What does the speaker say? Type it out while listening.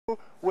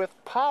with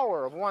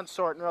power of one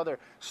sort or another.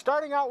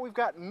 Starting out, we've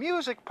got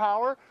music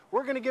power.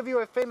 We're going to give you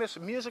a famous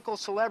musical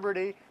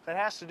celebrity that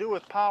has to do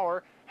with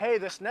power. Hey,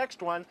 this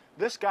next one,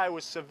 this guy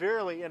was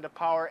severely into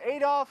power.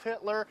 Adolf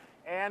Hitler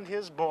and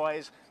his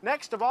boys.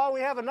 Next of all,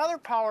 we have another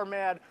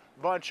power-mad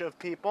bunch of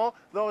people,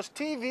 those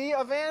TV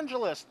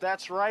evangelists.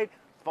 That's right,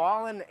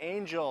 fallen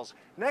angels.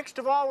 Next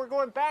of all, we're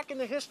going back in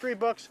the history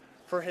books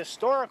for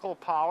historical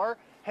power.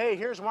 Hey,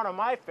 here's one of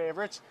my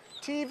favorites,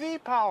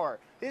 TV power.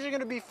 These are going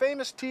to be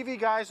famous TV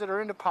guys that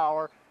are into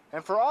power.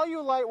 And for all you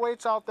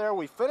lightweights out there,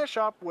 we finish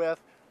up with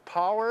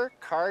power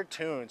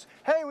cartoons.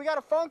 Hey, we got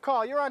a phone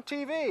call. You're on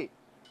TV.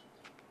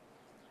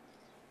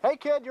 Hey,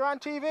 kid, you're on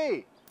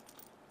TV.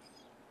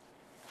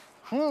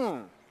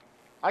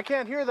 I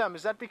can't hear them.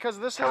 Is that because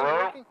this isn't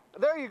working?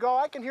 There you go.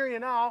 I can hear you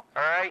now.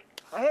 All right.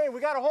 Hey,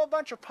 we got a whole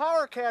bunch of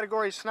power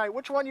categories tonight.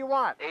 Which one you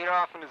want?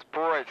 Adolf and his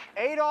boys.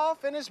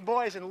 Adolf and his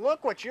boys. And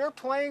look what you're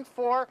playing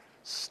for.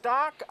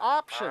 Stock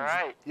options. All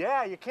right.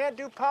 Yeah, you can't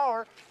do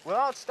power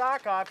without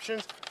stock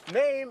options.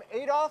 Name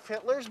Adolf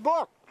Hitler's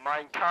book.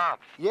 Mein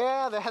Kampf.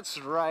 Yeah, that's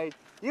right.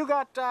 You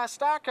got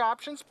stock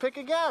options. Pick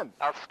again.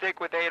 I'll stick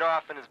with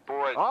Adolf and his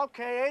boys.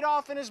 Okay,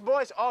 Adolf and his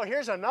boys. Oh,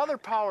 here's another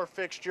power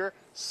fixture.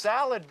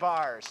 Salad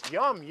bars.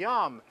 Yum,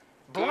 yum.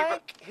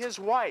 Blank his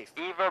wife.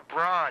 Eva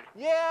Braun.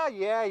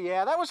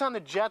 Yeah. That was on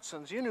the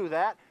Jetsons. You knew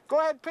that. Go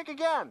ahead, pick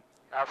again.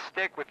 I'll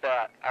stick with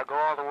that. I'll go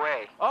all the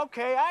way.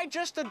 Okay, I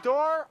just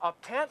adore a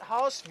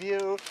penthouse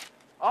view.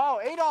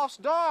 Oh, Adolf's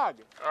dog.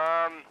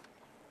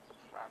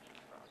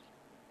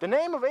 The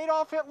name of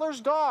Adolf Hitler's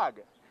dog.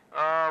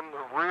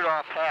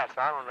 Rudolph Hess.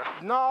 I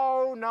don't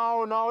know.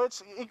 No.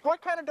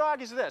 What kind of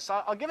dog is this?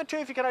 I'll give it to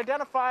you if you can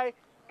identify.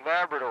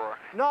 Labrador.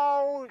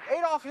 No,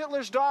 Adolf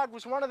Hitler's dog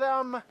was one of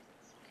them.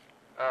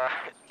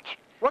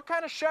 What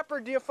kind of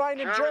shepherd do you find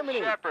in Germany?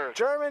 German Shepherd.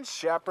 German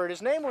Shepherd.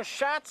 His name was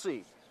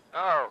Schatzi.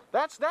 Oh.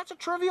 That's a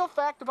trivial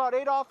fact about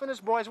Adolf and his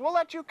boys. We'll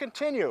let you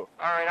continue.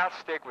 All right, I'll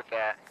stick with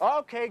that.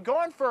 Okay,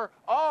 going for,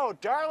 oh,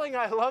 darling,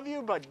 I love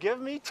you, but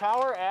give me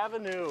Tower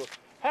Avenue.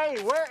 Hey,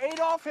 where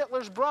Adolf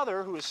Hitler's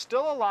brother, who is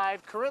still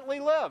alive, currently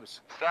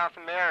lives? South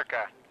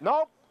America.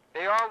 Nope.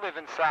 They all live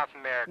in South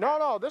America.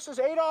 No, this is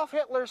Adolf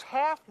Hitler's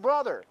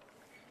half-brother.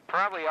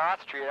 Probably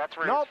Austria. That's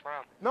where he's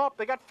from. Nope,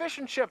 they got fish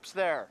and chips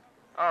there.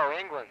 Oh,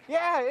 England.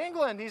 Yeah,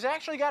 England. He's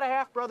actually got a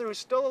half-brother who's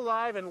still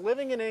alive and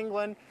living in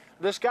England.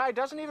 This guy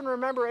doesn't even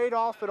remember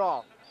Adolf at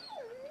all.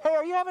 Hey,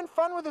 are you having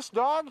fun with this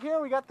dog here?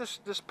 We got this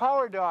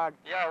power dog.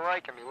 Yeah, I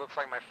like him. He looks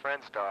like my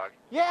friend's dog.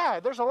 Yeah,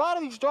 there's a lot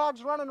of these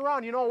dogs running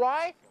around. You know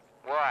why?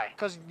 Why?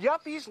 Because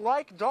yuppies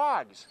like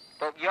dogs.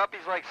 But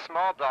yuppies like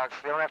small dogs, so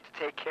they don't have to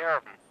take care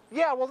of them.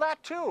 Yeah, well,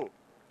 that too.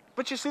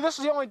 But you see, this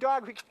is the only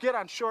dog we could get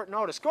on short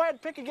notice. Go ahead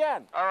and pick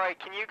again. All right,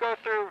 can you go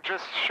through,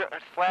 just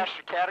flash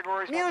the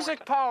categories?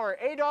 Music power,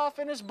 Adolf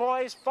and his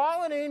boys,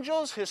 fallen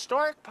angels,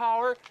 historic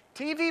power,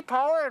 TV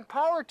power, and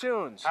power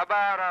tunes. How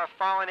about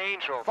Fallen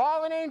Angels?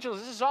 Fallen angels,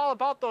 this is all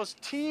about those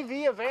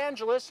TV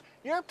evangelists.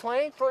 You're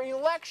playing for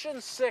election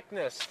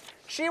sickness.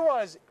 She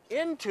was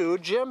into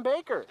Jim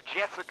Baker.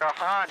 Jessica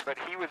Hahn, but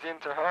he was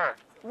into her.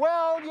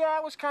 Well, yeah,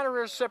 it was kind of a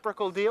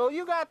reciprocal deal.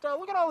 You got,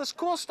 look at all this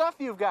cool stuff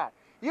you've got.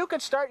 You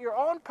could start your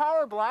own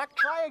power block.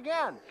 Try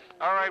again.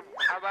 All right,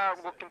 how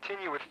about we'll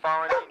continue with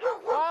Fallen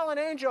Angels? Fallen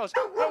angels.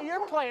 Hey,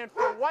 you're playing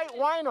for white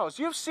winos.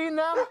 You've seen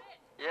them?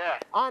 Yeah.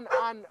 On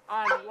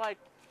like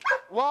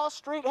Wall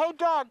Street. Hey,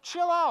 dog,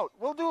 chill out.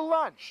 We'll do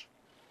lunch.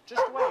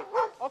 Just wait.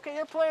 Okay,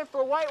 you're playing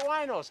for white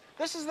winos.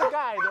 This is the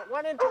guy that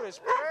went into his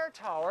prayer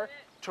tower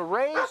to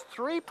raise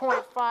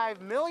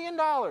 $3.5 million.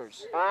 Oral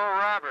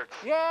Roberts.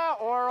 Yeah,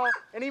 Oral.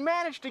 And he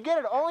managed to get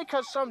it only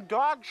because some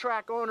dog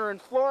track owner in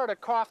Florida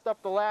coughed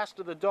up the last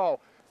of the dough.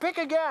 Pick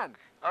again.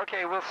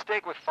 Okay, we'll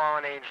stick with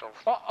Fallen Angels.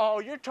 Uh-oh,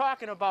 you're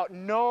talking about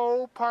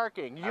no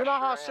parking. You know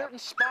how sure certain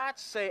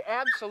spots say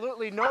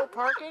absolutely no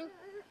parking?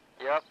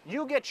 Yep.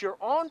 You get your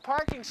own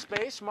parking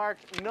space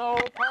marked no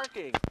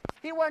parking.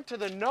 He went to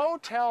the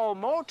No-Tell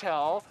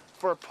Motel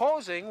for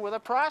posing with a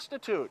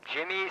prostitute.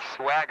 Jimmy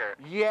Swaggart.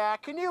 Yeah,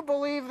 can you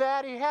believe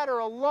that? He had her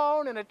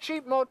alone in a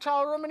cheap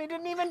motel room and he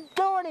didn't even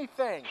do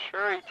anything.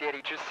 Sure he did.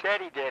 He just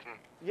said he didn't.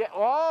 Yeah,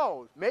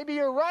 oh, maybe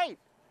you're right.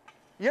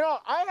 You know,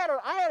 I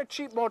had a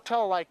cheap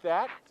motel like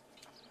that.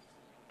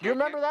 Do you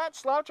remember that?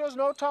 Sloucho's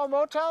No-Tell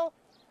Motel?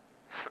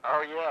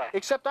 Oh, yeah.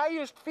 Except I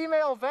used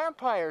female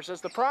vampires as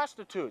the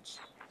prostitutes.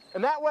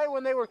 And that way,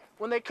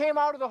 when they came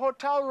out of the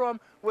hotel room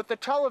with the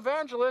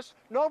televangelist,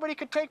 nobody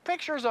could take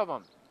pictures of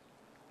them.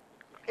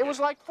 It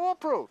was like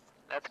foolproof.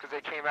 That's because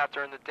they came out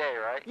during the day,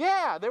 right?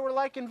 Yeah, they were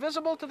like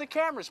invisible to the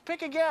cameras.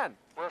 Pick again.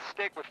 We'll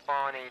stick with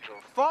Fallen Angels.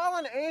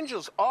 Fallen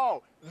Angels.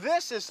 Oh,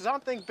 this is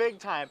something big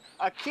time.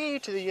 A key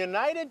to the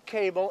United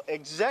Cable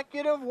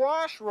executive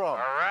washroom. All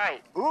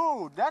right.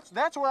 Ooh, that's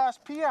where us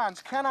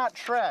peons cannot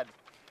tread.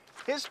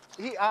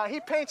 He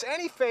paints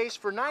any face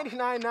for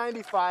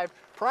 $99.95,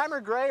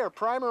 primer gray or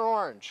primer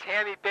orange.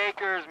 Tammy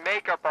Baker's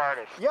makeup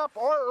artist. Yep,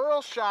 or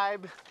Earl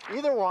Scheib,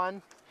 either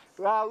one.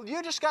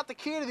 You just got the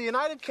key to the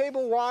United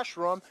Cable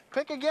washroom.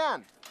 Pick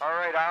again. All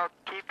right, I'll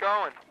keep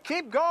going.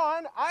 Keep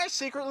going. I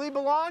secretly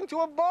belong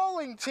to a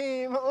bowling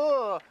team.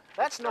 Ugh,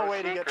 that's no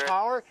way to get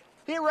power.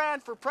 He ran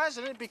for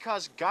president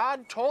because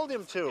God told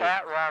him to.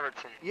 Pat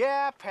Robertson.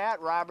 Yeah, Pat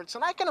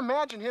Robertson. I can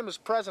imagine him as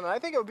president. I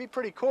think it would be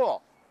pretty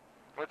cool.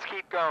 Let's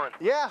keep going.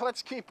 Yeah,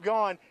 let's keep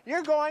going.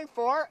 You're going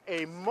for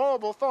a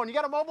mobile phone. You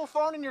got a mobile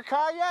phone in your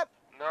car yet?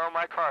 No,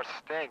 my car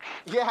stinks.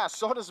 Yeah,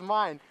 so does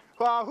mine.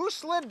 Who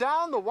slid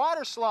down the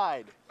water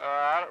slide?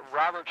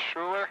 Robert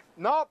Schuller?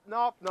 Nope.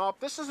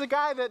 This is the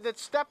guy that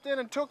stepped in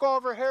and took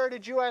over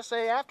Heritage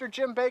USA after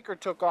Jim Baker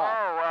took off.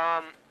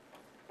 Oh,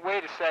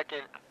 wait a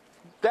second.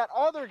 That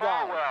other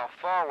guy.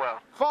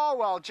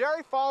 Falwell.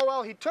 Jerry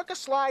Falwell. He took a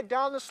slide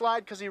down the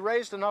slide because he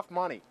raised enough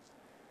money.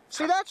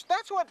 See, that's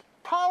what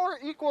power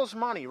equals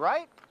money,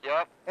 right?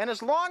 Yep. And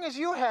as long as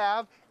you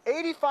have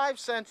 85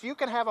 cents, you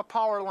can have a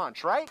power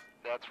lunch, right?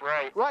 That's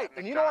right. Right.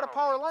 And you know what a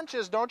power lunch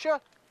is, don't you?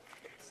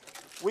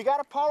 We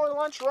got a power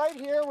lunch right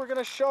here. We're going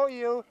to show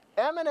you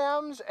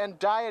M&M's and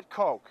Diet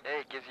Coke. Hey,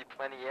 it gives you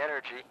plenty of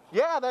energy.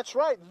 Yeah, that's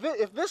right.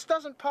 If this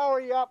doesn't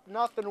power you up,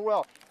 nothing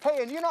will.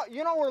 Hey, and you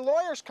know where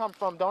lawyers come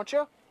from, don't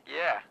you?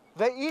 Yeah.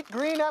 They eat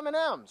green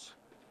M&M's.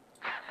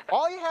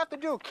 All you have to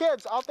do,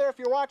 kids out there, if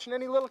you're watching,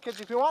 any little kids,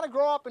 if you want to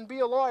grow up and be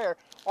a lawyer,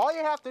 all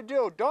you have to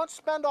do, don't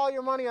spend all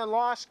your money on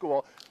law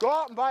school. Go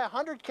out and buy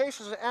 100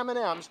 cases of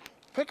M&M's,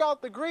 pick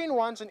out the green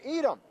ones and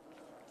eat them.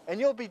 And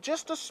you'll be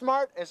just as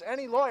smart as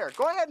any lawyer.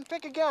 Go ahead and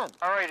pick again.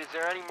 All right, is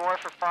there any more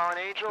for fallen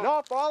angels?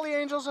 Nope, all the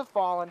angels have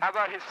fallen. How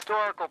about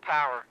historical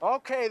power?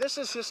 Okay, this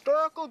is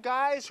historical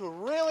guys who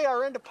really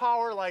are into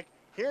power, like,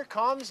 here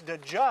comes the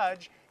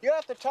judge. You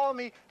have to tell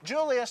me,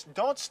 Julius,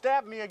 don't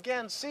stab me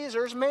again,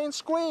 Caesar's main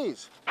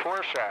squeeze.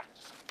 Portia.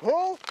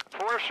 Who?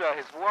 Portia,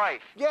 his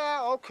wife.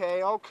 Yeah,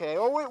 okay.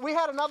 Well, we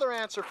had another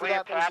answer for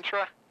that.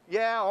 Cleopatra?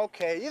 Yeah,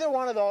 okay, either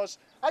one of those.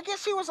 I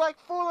guess he was like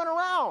fooling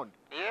around.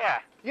 Yeah.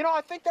 You know,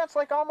 I think that's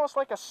like almost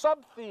like a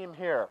sub-theme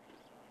here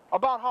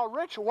about how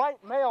rich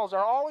white males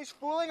are always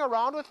fooling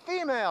around with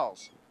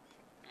females.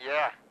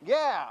 Yeah.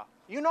 Yeah,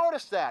 you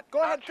noticed that.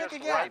 Go ahead, pick again.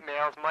 Not just white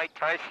males, Mike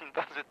Tyson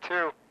does it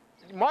too.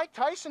 Mike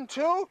Tyson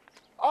too?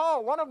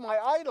 Oh, one of my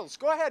idols.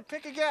 Go ahead,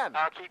 pick again.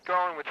 I'll keep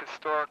going with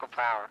historical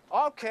power.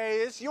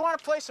 Okay, you want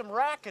to play some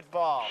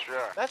racquetball?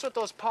 Sure. That's what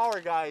those power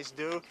guys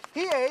do.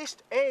 He aced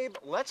Abe,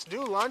 Let's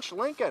Do Lunch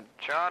Lincoln.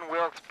 John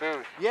Wilkes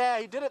Booth. Yeah,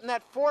 he did it in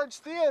that Ford's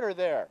Theater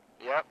there.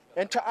 Yep.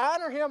 And to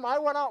honor him, I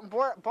went out and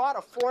bought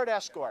a Ford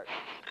Escort.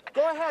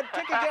 Go ahead,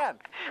 pick again.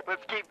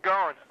 Let's keep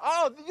going.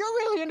 Oh, you're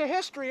really into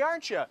history,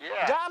 aren't you?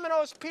 Yeah.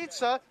 Domino's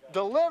Pizza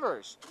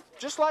delivers.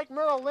 Just like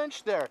Merrill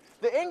Lynch there.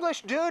 The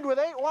English dude with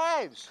 8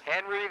 wives.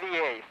 Henry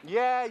VIII.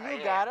 Yeah,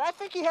 you got it. I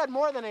think he had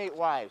more than 8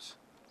 wives.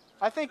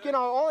 I think,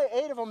 only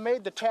 8 of them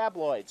made the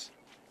tabloids.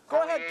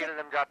 Go ahead. 8 of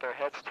them got their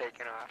heads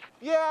taken off.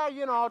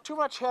 Yeah, too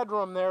much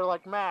headroom there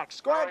like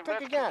Max. Go ahead, pick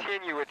again. Let's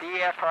continue with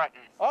E.F.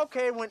 Hutton.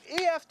 Okay, when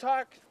E.F.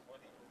 talked,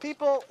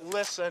 people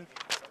listen.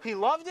 He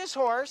loved his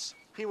horse.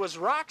 He was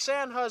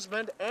Roxanne's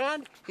husband,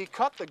 and he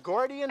cut the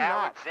Gordian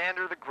knot.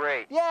 Alexander the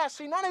Great. Yeah,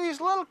 see, none of these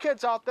little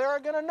kids out there are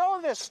going to know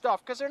this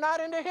stuff because they're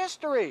not into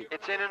history.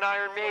 It's in an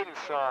Iron Maiden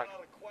song.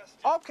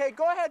 Okay,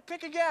 go ahead,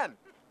 pick again.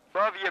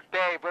 Love you,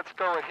 babe. Let's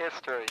go with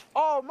history.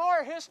 Oh,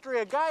 more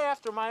history. A guy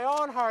after my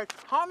own heart.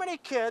 How many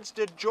kids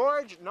did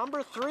George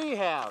number 3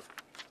 have?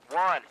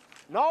 1.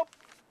 Nope.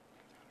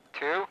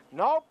 2.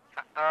 Nope.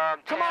 Come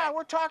 10. on,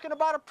 we're talking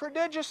about a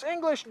prodigious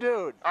English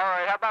dude. All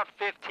right, how about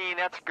 15?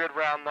 That's a good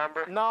round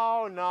number.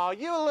 No,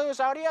 you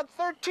lose out. He had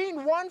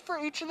 13, 1 for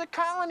each of the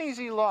colonies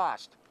he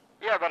lost.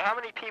 Yeah, but how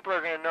many people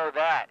are going to know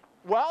that?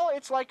 Well,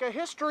 it's like a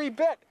history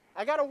bit.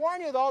 I got to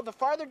warn you, though, the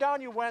farther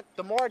down you went,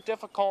 the more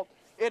difficult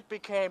it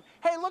became.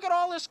 Hey, look at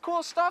all this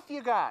cool stuff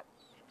you got.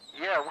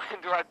 Yeah,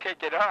 when do I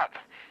pick it up?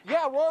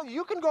 Yeah, well,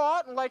 you can go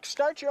out and,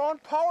 start your own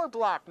power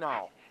block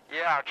now.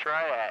 Yeah, I'll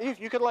try that.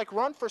 You could,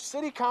 run for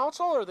city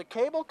council or the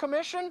cable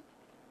commission.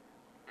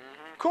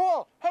 Mm-hmm.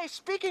 Cool. Hey,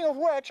 speaking of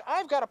which,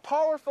 I've got a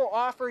powerful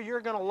offer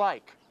you're going to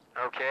like.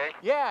 Okay.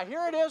 Yeah,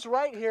 here it is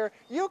right here.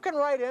 You can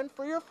write in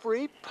for your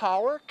free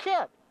power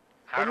kit.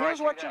 How and do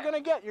here's I do what that? you're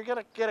going to get. You're going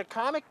to get a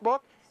comic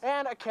book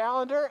and a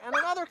calendar and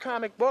another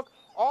comic book,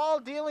 all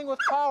dealing with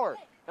power.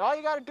 And all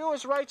you got to do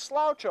is write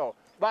Sloucho,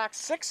 Box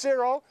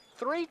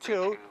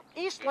 6032,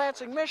 East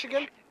Lansing,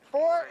 Michigan,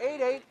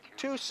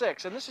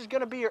 48826. And this is going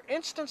to be your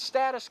instant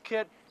status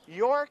kit,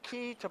 your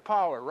key to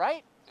power,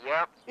 right?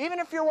 Yep. Even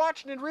if you're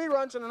watching in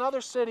reruns in another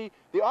city,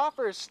 the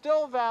offer is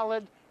still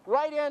valid.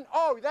 Write in,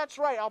 oh, that's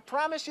right, I'll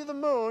promise you the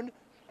moon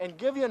and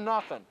give you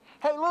nothing.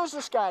 Hey, lose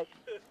this guy.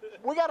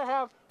 We got to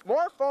have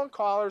more phone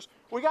callers.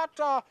 We got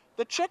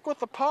the chick with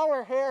the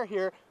power hair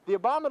here, the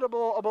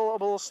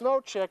abominable snow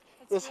chick,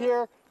 is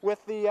here with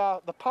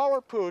the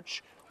power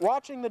pooch,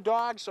 watching the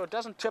dog so it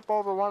doesn't tip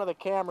over one of the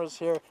cameras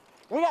here.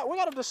 We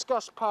got to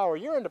discuss power.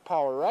 You're into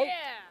power, right?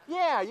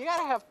 Yeah. Yeah, you got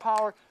to have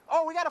power.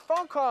 Oh, we got a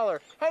phone caller.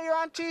 Hey, you're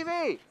on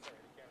TV.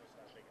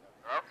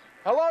 Hello?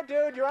 Hello,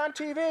 dude. You're on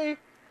TV.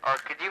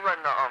 Could you run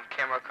the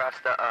camera across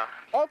the?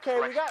 Okay,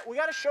 we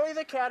got to show you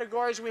the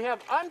categories. We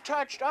have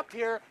untouched up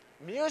here.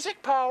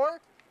 Music Power.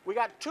 We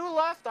got 2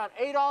 left on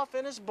Adolf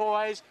and his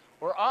boys.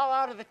 We're all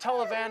out of the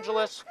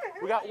televangelists.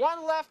 We got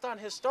 1 left on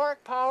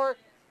Historic Power.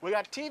 We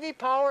got TV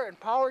Power and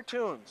Power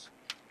Tunes.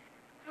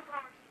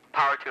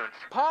 Power Tunes.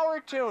 Power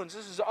Tunes.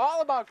 This is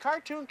all about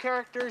cartoon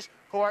characters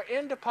who are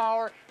into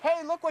power.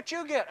 Hey, look what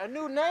you get, a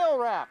new nail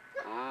wrap.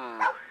 Ooh.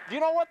 Do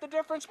you know what the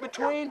difference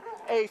between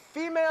a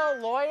female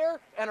lawyer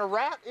and a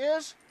rat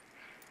is?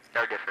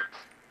 No difference.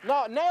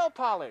 No, nail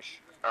polish.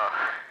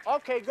 Oh.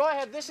 Okay, go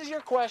ahead. This is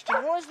your question.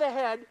 Who is the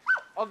head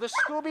of the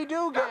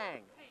Scooby-Doo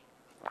gang?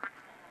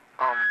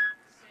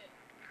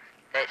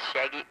 That's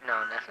Shaggy?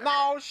 No, that's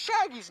not. No,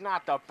 Shaggy's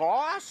not the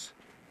boss.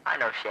 I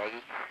know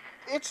Shaggy.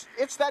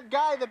 It's that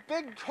guy, the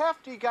big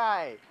hefty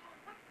guy.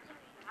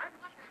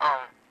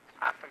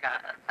 I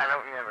forgot. I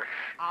don't remember.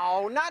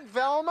 Oh, not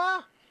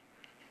Velma.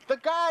 The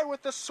guy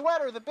with the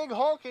sweater, the big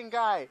hulking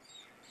guy.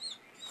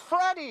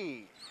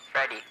 Freddy.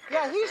 Freddy.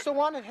 Yeah, he's the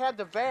one that had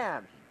the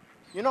van.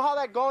 You know how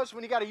that goes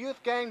when you got a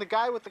youth gang? The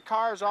guy with the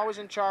car is always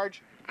in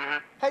charge. Mm-hmm.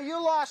 Hey,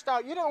 you lost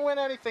out. You didn't win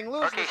anything.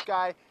 Lose Okay. this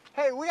guy.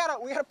 Hey, we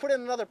gotta put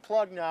in another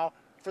plug now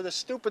for the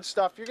stupid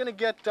stuff. You're gonna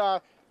get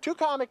 2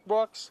 comic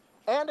books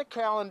and a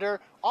calendar.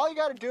 All you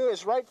gotta do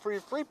is write for your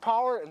free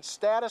power and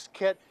status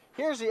kit.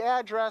 Here's the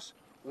address.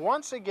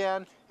 Once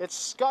again,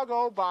 it's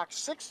Scuggo, Box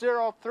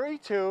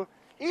 6032,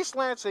 East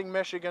Lansing,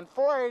 Michigan,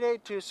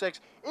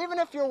 48826. Even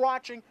if you're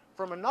watching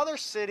from another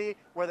city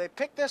where they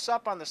picked this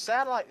up on the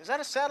satellite, is that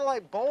a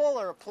satellite bowl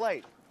or a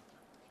plate?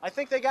 I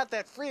think they got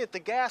that free at the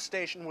gas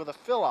station with a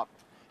fill-up.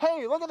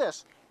 Hey, look at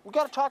this. We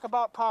got to talk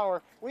about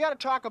power. We got to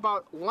talk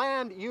about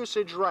land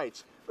usage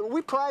rights.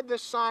 We pride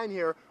this sign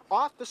here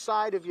off the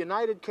side of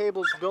United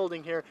Cable's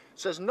building here. It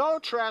says no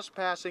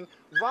trespassing.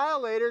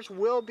 Violators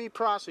will be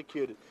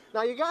prosecuted.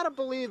 Now you got to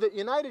believe that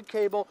United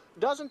Cable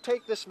doesn't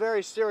take this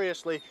very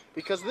seriously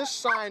because this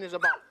sign is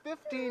about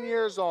 15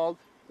 years old.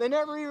 They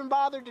never even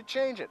bothered to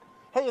change it.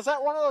 Hey, is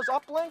that one of those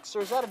uplinks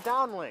or is that a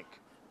downlink?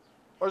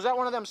 Or is that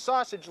one of them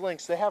sausage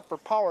links they have for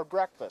power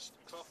breakfast?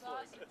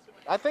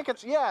 I think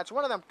it's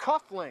one of them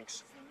cuff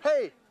links.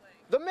 Hey,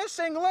 the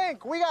missing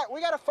link. We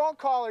got a phone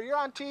caller. You're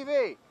on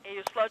TV. Hey,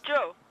 you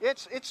Sloucho.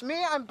 It's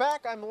me. I'm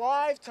back. I'm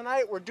live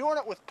tonight. We're doing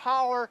it with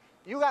power.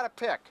 You got to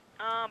pick.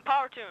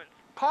 Power Tunes.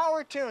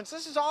 Power Tunes.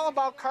 This is all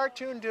about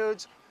cartoon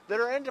dudes that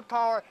are into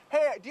power.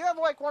 Hey, do you have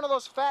like one of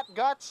those fat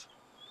guts?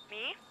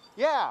 Me?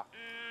 Yeah.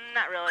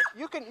 Not really.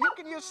 You can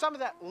use some of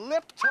that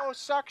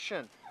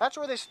lip-toe-suction. That's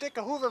where they stick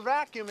a Hoover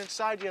vacuum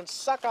inside you and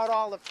suck out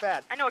all the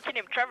fat. I know a kid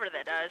named Trevor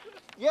that does.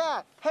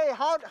 Yeah. Hey,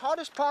 how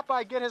does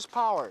Popeye get his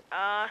power?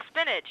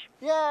 Spinach.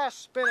 Yeah,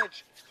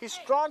 spinach. He's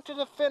strong to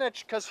the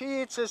finish because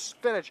he eats his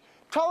spinach.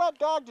 Tell that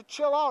dog to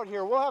chill out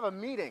here. We'll have a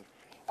meeting.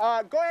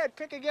 Go ahead,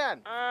 pick again.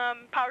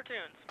 Power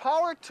Tunes.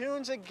 Power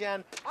Tunes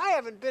again. I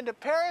haven't been to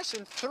Paris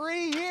in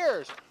 3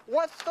 years.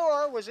 What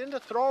Thor was into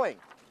throwing?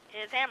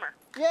 His hammer.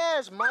 Yeah,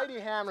 his mighty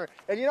hammer.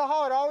 And you know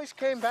how it always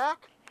came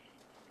back?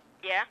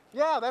 Yeah?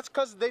 Yeah, that's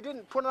because they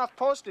didn't put enough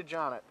postage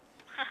on it.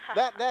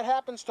 That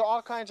happens to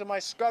all kinds of my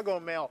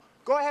Scuggo mail.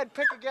 Go ahead,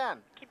 pick again.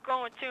 Keep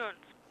going with tunes.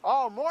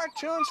 Oh, more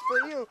tunes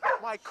for you.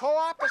 My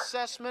co-op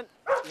assessment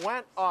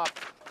went up.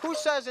 Who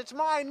says it's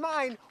mine,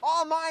 mine?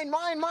 All mine,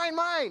 mine, mine,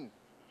 mine.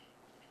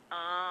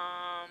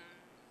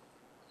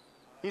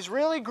 He's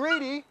really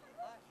greedy.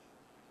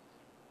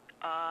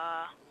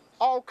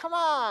 Oh, come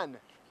on.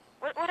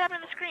 What happened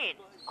to the screen?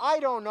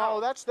 I don't know.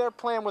 Oh. That's their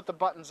plan with the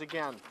buttons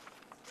again.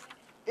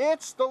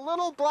 It's the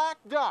little black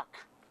duck.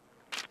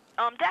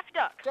 Daffy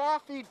Duck.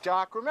 Daffy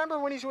Duck. Remember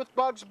when he's with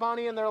Bugs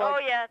Bunny and they're like Oh,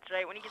 yeah, that's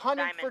right. When he gets the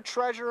hunting diamond. for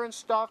treasure and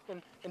stuff,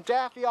 and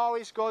Daffy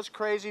always goes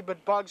crazy,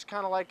 but Bugs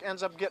kind of like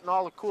ends up getting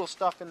all the cool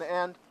stuff in the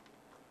end.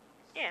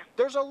 Yeah.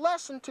 There's a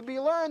lesson to be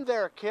learned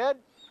there, kid.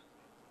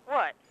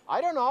 What?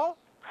 I don't know.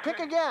 Pick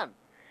again.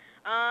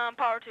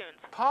 Power Tunes.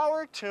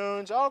 Power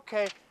Tunes.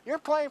 Okay. You're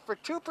playing for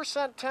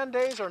 2% 10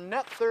 days or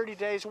net 30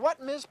 days.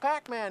 What Ms.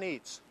 Pac-Man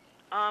eats?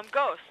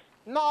 Ghost.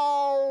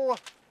 No.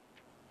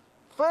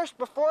 First,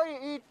 before you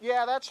eat,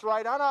 yeah, that's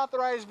right,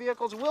 unauthorized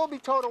vehicles will be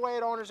towed away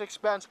at owner's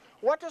expense.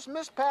 What does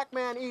Miss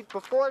Pac-Man eat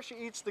before she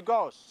eats the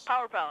ghosts?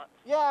 Power Pellet.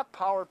 Yeah,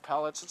 power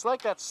pellets. It's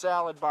like that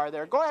salad bar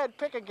there. Go ahead,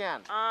 pick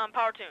again.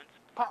 Power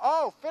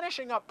Tunes.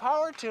 Finishing up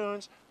Power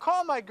Tunes.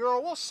 Call my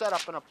girl. We'll set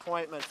up an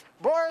appointment.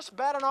 Boris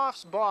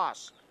Badanoff's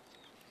boss.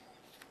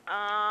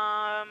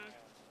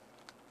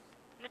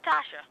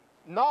 Natasha.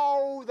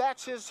 No,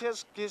 that's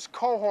his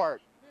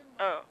cohort.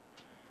 Oh.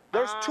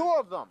 There's 2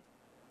 of them.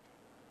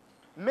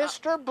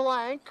 Mr.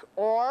 Blank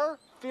or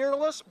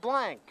Fearless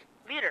Blank.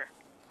 Leader.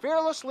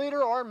 Fearless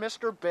Leader or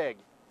Mr. Big.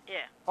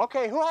 Yeah.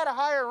 Okay, who had a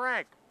higher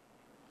rank?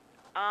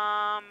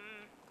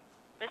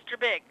 Mr.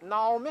 Big.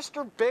 No,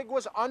 Mr. Big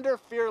was under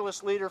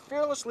Fearless Leader.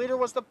 Fearless Leader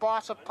was the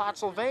boss of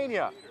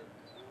Pottsylvania.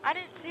 I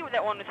didn't see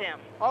that one with him.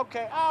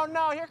 Okay, oh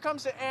no, here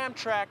comes the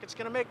Amtrak. It's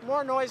gonna make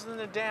more noise than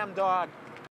the damn dog.